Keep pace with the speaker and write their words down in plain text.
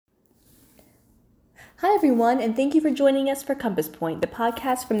everyone, and thank you for joining us for Compass Point, the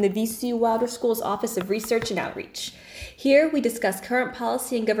podcast from the VCU Wilder School's Office of Research and Outreach. Here, we discuss current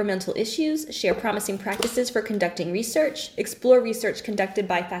policy and governmental issues, share promising practices for conducting research, explore research conducted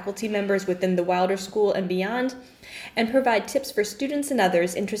by faculty members within the Wilder School and beyond, and provide tips for students and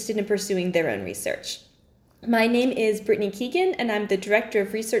others interested in pursuing their own research. My name is Brittany Keegan, and I'm the Director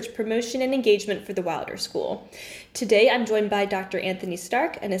of Research Promotion and Engagement for the Wilder School. Today, I'm joined by Dr. Anthony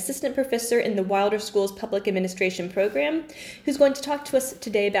Starke, an Assistant Professor in the Wilder School's Public Administration Program, who's going to talk to us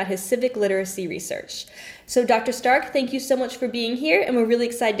today about his civic literacy research. So, Dr. Starke, thank you so much for being here, and we're really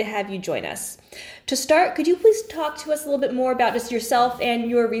excited to have you join us. To start, could you please talk to us a little bit more about just yourself and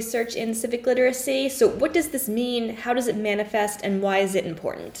your research in civic literacy? So, what does this mean, how does it manifest, and why is it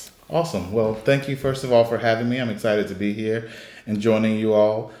important? Awesome. Well, thank you, first of all, for having me. I'm excited to be here and joining you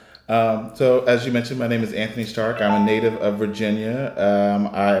all. So, as you mentioned, my name is Anthony Starke. I'm a native of Virginia.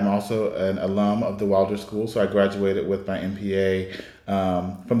 I am also an alum of the Wilder School, so I graduated with my MPA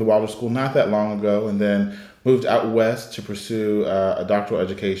from the Wilder School not that long ago, and then moved out west to pursue a doctoral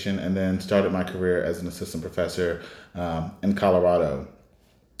education, and then started my career as an assistant professor in Colorado.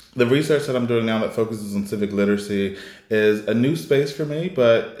 The research that I'm doing now that focuses on civic literacy is a new space for me,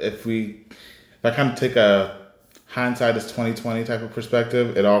 but if I kind of take a hindsight is 2020 type of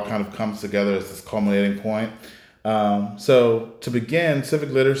perspective, it all kind of comes together as this culminating point. So to begin,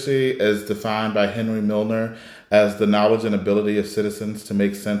 civic literacy is defined by Henry Milner as the knowledge and ability of citizens to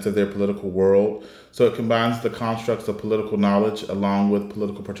make sense of their political world. So it combines the constructs of political knowledge along with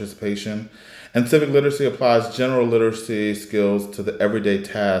political participation. And civic literacy applies general literacy skills to the everyday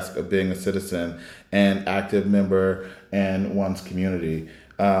task of being a citizen and active member in one's community.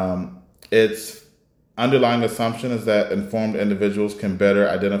 Its underlying assumption is that informed individuals can better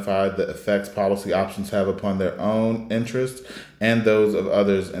identify the effects policy options have upon their own interests and those of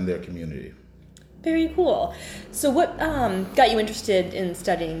others in their community. Very cool. So what got you interested in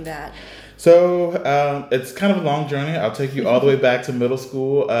studying that? So it's kind of a long journey. I'll take you all the way back to middle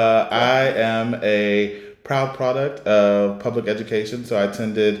school. I am a proud product of public education. So I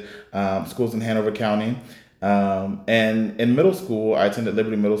attended schools in Hanover County. And in middle school, I attended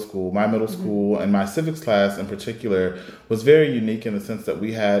Liberty Middle School. My middle school and my civics class in particular was very unique in the sense that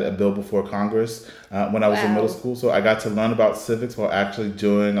we had a bill before Congress when I was in middle school. So I got to learn about civics while actually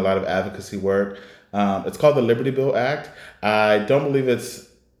doing a lot of advocacy work. It's called the Liberty Bill Act. I don't believe it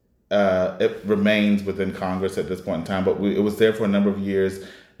remains within Congress at this point in time, but it was there for a number of years.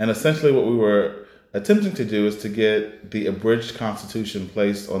 And essentially what we were attempting to do is to get the abridged Constitution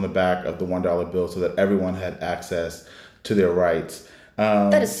placed on the back of the $1 bill so that everyone had access to their rights.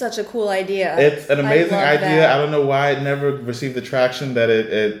 That is such a cool idea. It's an amazing idea. I don't know why it never received the traction that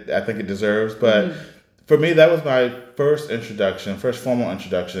I think it deserves, but for me, that was my first formal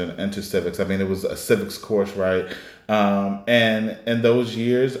introduction into civics. I mean, it was a civics course, right? And in those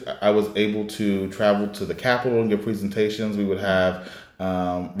years, I was able to travel to the Capitol and give presentations. We would have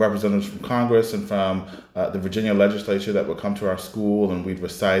representatives from Congress and from the Virginia legislature that would come to our school, and we'd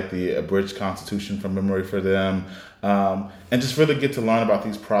recite the abridged Constitution from memory for them, and just really get to learn about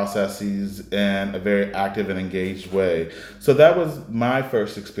these processes in a very active and engaged way. So that was my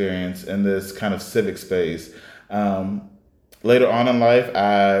first experience in this kind of civic space. Later on in life,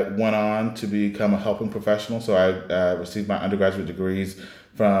 I went on to become a helping professional. So I received my undergraduate degrees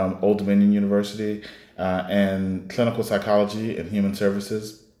from Old Dominion University in clinical psychology and human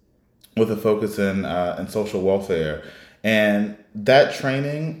services with a focus in social welfare. And that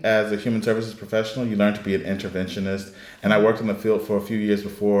training as a human services professional, you learn to be an interventionist. And I worked in the field for a few years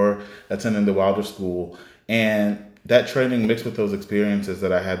before attending the Wilder School. And that training mixed with those experiences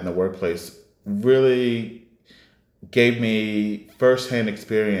that I had in the workplace really gave me firsthand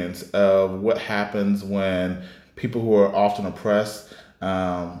experience of what happens when people who are often oppressed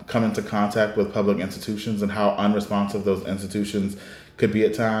come into contact with public institutions and how unresponsive those institutions could be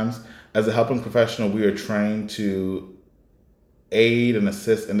at times. As a helping professional, we are trained to aid and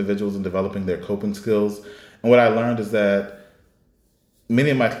assist individuals in developing their coping skills. And what I learned is that many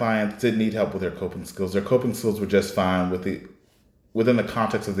of my clients did need help with their coping skills. Their coping skills were just fine within the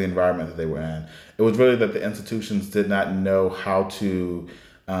context of the environment that they were in. It was really that the institutions did not know how to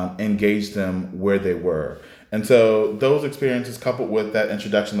engage them where they were. And so those experiences coupled with that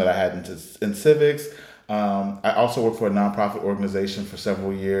introduction that I had in civics, I also worked for a nonprofit organization for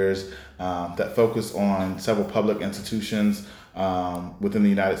several years that focused on several public institutions within the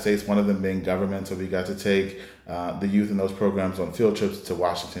United States, one of them being government. So we got to take the youth in those programs on field trips to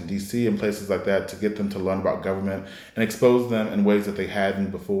Washington, D.C. and places like that to get them to learn about government and expose them in ways that they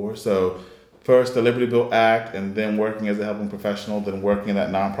hadn't before. So first the Liberty Bill Act, and then working as a helping professional, then working in that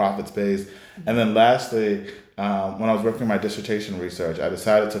nonprofit space. And then lastly, when I was working my dissertation research, I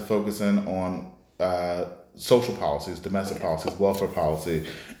decided to focus in on social policies, domestic policies, welfare policy,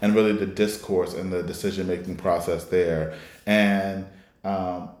 and really the discourse and the decision-making process there. And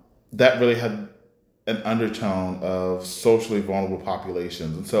that really had an undertone of socially vulnerable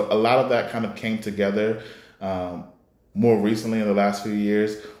populations. And so a lot of that kind of came together more recently in the last few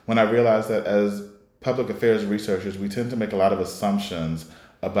years when I realized that as public affairs researchers, we tend to make a lot of assumptions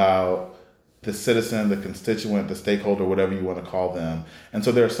about the citizen, the constituent, the stakeholder, whatever you want to call them. And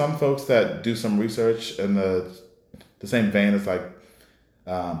so there are some folks that do some research in the same vein as like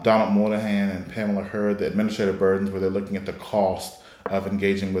Donald Moynihan and Pamela Hurd, the administrative burdens, where they're looking at the cost of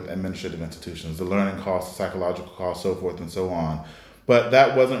engaging with administrative institutions, the learning costs, the psychological costs, so forth and so on. But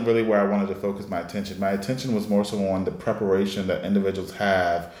that wasn't really where I wanted to focus my attention. My attention was more so on the preparation that individuals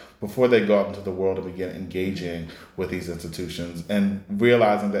have before they go out into the world and begin engaging with these institutions, and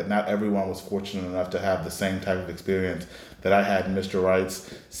realizing that not everyone was fortunate enough to have the same type of experience that I had in Mr.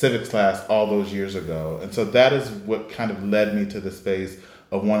 Wright's civics class all those years ago. And so that is what kind of led me to the space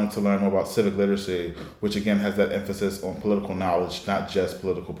of wanting to learn more about civic literacy, which again has that emphasis on political knowledge, not just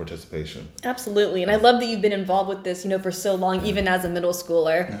political participation. Absolutely. And I love that you've been involved with this, for so long, even as a middle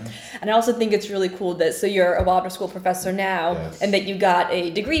schooler. And I also think it's really cool that, so you're a Wilder School professor now, and that you got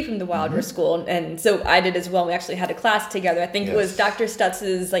a degree from the Wilder School. And so I did as well. We actually had a class together. I think it was Dr.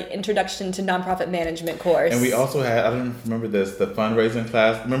 Stutz's Introduction to Nonprofit Management course. And we also had, I don't remember this, the fundraising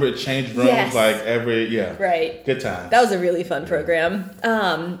class. Remember it changed rooms Right. Good times. That was a really fun program.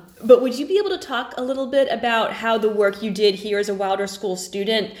 But would you be able to talk a little bit about how the work you did here as a Wilder School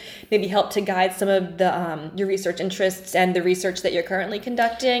student maybe helped to guide some of the your research interests and the research that you're currently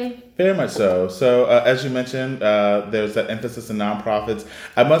conducting? Very much so. So as you mentioned, there's that emphasis in nonprofits.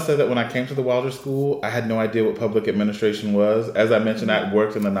 I must say that when I came to the Wilder School, I had no idea what public administration was. As I mentioned, I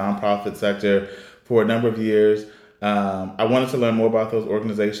worked in the nonprofit sector for a number of years. I wanted to learn more about those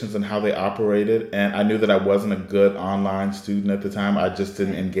organizations and how they operated, and I knew that I wasn't a good online student at the time. I just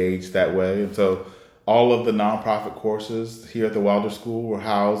didn't engage that way. And so all of the nonprofit courses here at the Wilder School were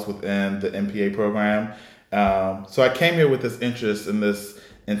housed within the MPA program. So I came here with this interest and this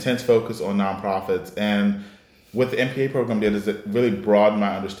intense focus on nonprofits. And what the MPA program did is it really broadened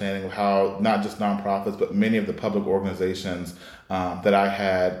my understanding of how not just nonprofits, but many of the public organizations that I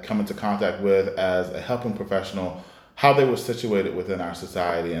had come into contact with as a helping professional, how they were situated within our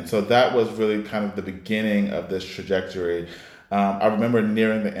society. And so that was really kind of the beginning of this trajectory. I remember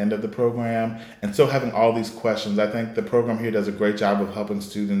nearing the end of the program and still having all these questions. I think the program here does a great job of helping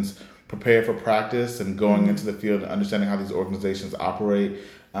students prepare for practice and going into the field and understanding how these organizations operate.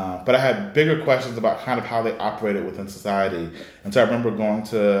 But I had bigger questions about kind of how they operated within society. And so I remember going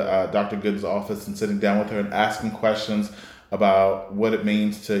to Dr. Good's office and sitting down with her and asking questions about what it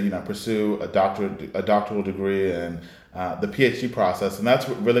means to, pursue a doctoral degree and the PhD process. And that's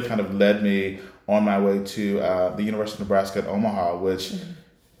what really kind of led me on my way to the University of Nebraska at Omaha, which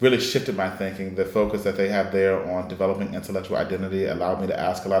really shifted my thinking. The focus that they have there on developing intellectual identity allowed me to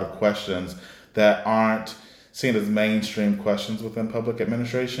ask a lot of questions that aren't seen as mainstream questions within public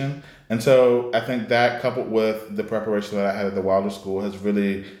administration. And so I think that, coupled with the preparation that I had at the Wilder School, has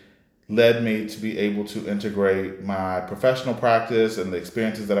really led me to be able to integrate my professional practice and the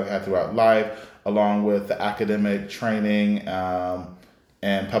experiences that I've had throughout life, along with the academic training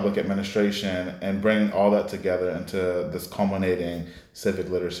and public administration, and bring all that together into this culminating civic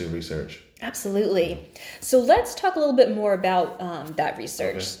literacy research. Absolutely. So let's talk a little bit more about that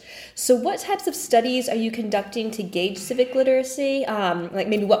research. Okay. So what types of studies are you conducting to gauge civic literacy?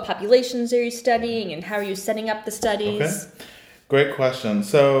 Maybe what populations are you studying and how are you setting up the studies? Okay. Great question.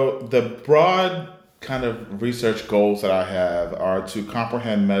 So the broad kind of research goals that I have are to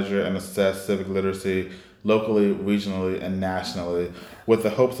comprehend, measure, and assess civic literacy locally, regionally, and nationally, with the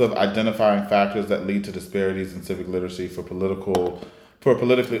hopes of identifying factors that lead to disparities in civic literacy for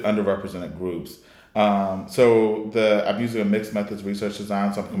politically underrepresented groups. I'm using a mixed methods research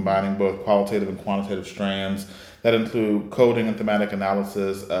design, so I'm combining both qualitative and quantitative strands that include coding and thematic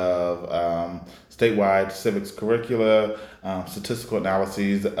analysis of statewide civics curricula, statistical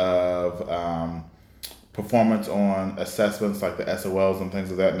analyses of performance on assessments like the SOLs and things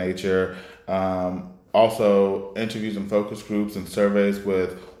of that nature. Also, interviews and focus groups and surveys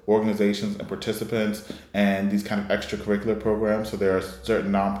with organizations and participants, and these kind of extracurricular programs. So there are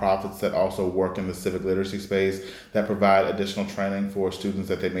certain nonprofits that also work in the civic literacy space that provide additional training for students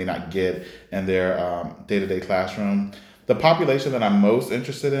that they may not get in their day-to-day classroom. The population that I'm most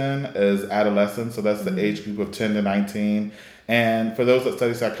interested in is adolescents, so that's the age group of 10 to 19. And for those that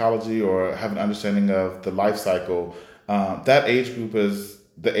study psychology or have an understanding of the life cycle, that age group is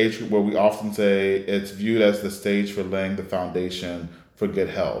the age group where we often say it's viewed as the stage for laying the foundation for good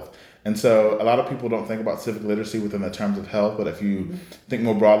health. And so a lot of people don't think about civic literacy within the terms of health, but if you think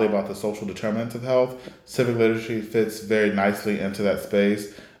more broadly about the social determinants of health, civic literacy fits very nicely into that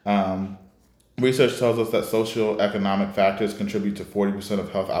space. Research tells us that socioeconomic factors contribute to 40%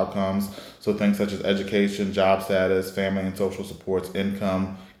 of health outcomes. So things such as education, job status, family and social supports,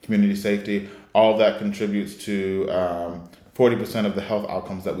 income, community safety, all of that contributes to 40% of the health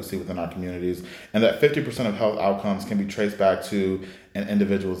outcomes that we see within our communities. And that 50% of health outcomes can be traced back to an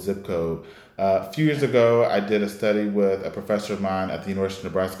individual zip code. A few years ago, I did a study with a professor of mine at the University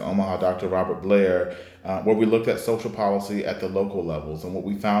of Nebraska, Omaha, Dr. Robert Blair, where we looked at social policy at the local levels. And what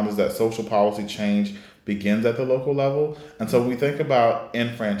we found is that social policy change begins at the local level. And so we think about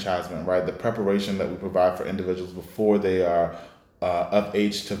enfranchisement, right? The preparation that we provide for individuals before they are of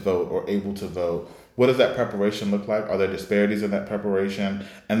age to vote or able to vote. What does that preparation look like? Are there disparities in that preparation?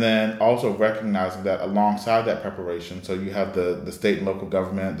 And then also recognizing that alongside that preparation, so you have the state and local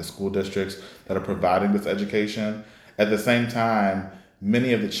government, the school districts that are providing this education. At the same time,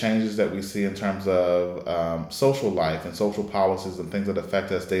 many of the changes that we see in terms of social life and social policies and things that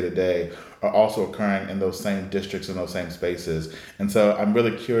affect us day to day are also occurring in those same districts and those same spaces. And so I'm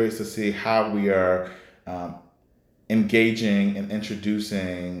really curious to see how we are engaging and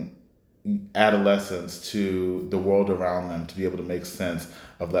introducing adolescents to the world around them to be able to make sense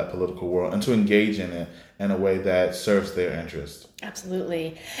of that political world and to engage in it in a way that serves their interest.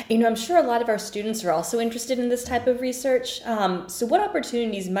 Absolutely. I'm sure a lot of our students are also interested in this type of research. So what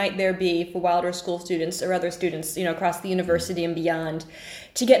opportunities might there be for Wilder School students or other students, across the university and beyond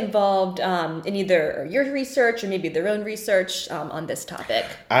to get involved in either your research or maybe their own research on this topic?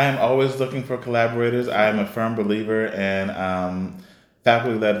 I am always looking for collaborators. I am a firm believer in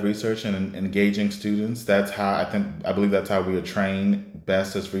faculty-led research and engaging students. I believe that's how we are trained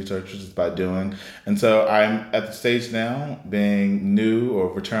best as researchers, is by doing. And so I'm at the stage now, being new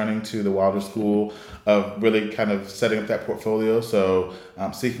or returning to the Wilder School, of really kind of setting up that portfolio. So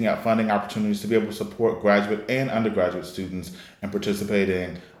seeking out funding opportunities to be able to support graduate and undergraduate students in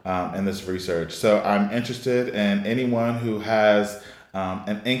participating in this research. So I'm interested in anyone who has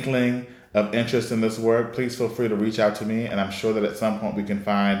an inkling of interest in this work. Please feel free to reach out to me, and I'm sure that at some point we can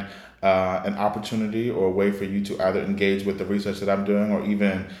find an opportunity or a way for you to either engage with the research that I'm doing or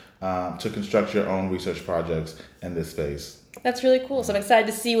even to construct your own research projects in this space. That's really cool. So I'm excited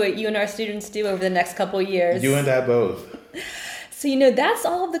to see what you and our students do over the next couple of years. You and I both. So, that's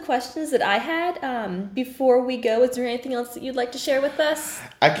all of the questions that I had. Before we go, is there anything else that you'd like to share with us?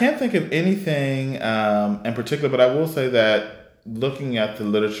 I can't think of anything in particular, but I will say that looking at the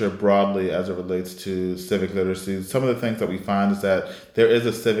literature broadly as it relates to civic literacy, some of the things that we find is that there is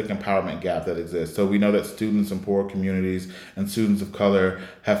a civic empowerment gap that exists. So we know that students in poor communities and students of color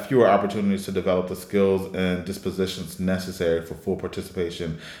have fewer opportunities to develop the skills and dispositions necessary for full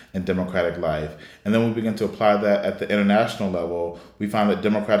participation in democratic life. And then we begin to apply that at the international level. We find that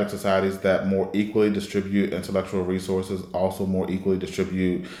democratic societies that more equally distribute intellectual resources also more equally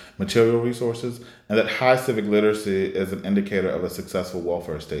distribute material resources, and that high civic literacy is an indicator of a successful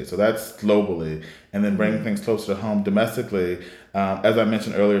welfare state. So that's globally. And then bringing things closer to home domestically, as I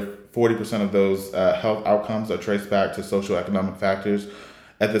mentioned earlier, 40% of those health outcomes are traced back to socioeconomic factors.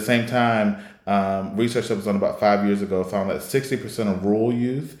 At the same time, research that was done about 5 years ago found that 60% of rural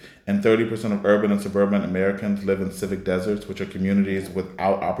youth and 30% of urban and suburban Americans live in civic deserts, which are communities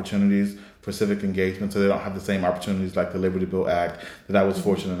without opportunities for civic engagement. So they don't have the same opportunities like the Liberty Bill Act that I was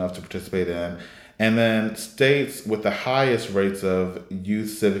fortunate enough to participate in. And then states with the highest rates of youth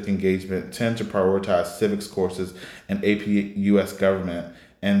civic engagement tend to prioritize civics courses and AP US government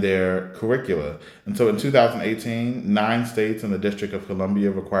and their curricula. And so in 2018, 9 states in the District of Columbia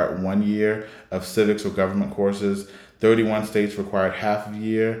required 1 year of civics or government courses. 31 states required half a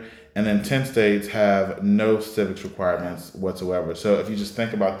year. And then 10 states have no civics requirements whatsoever. So if you just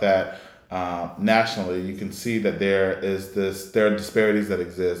think about that nationally, you can see that there are disparities that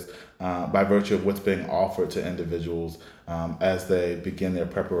exist by virtue of what's being offered to individuals as they begin their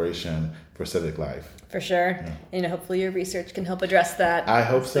preparation for civic life. For sure. Yeah. And hopefully your research can help address that. I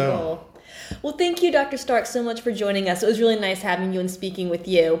hope so. Well, thank you, Dr. Starke, so much for joining us. It was really nice having you and speaking with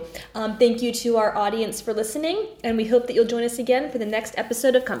you. Thank you to our audience for listening, and we hope that you'll join us again for the next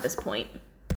episode of Compass Point.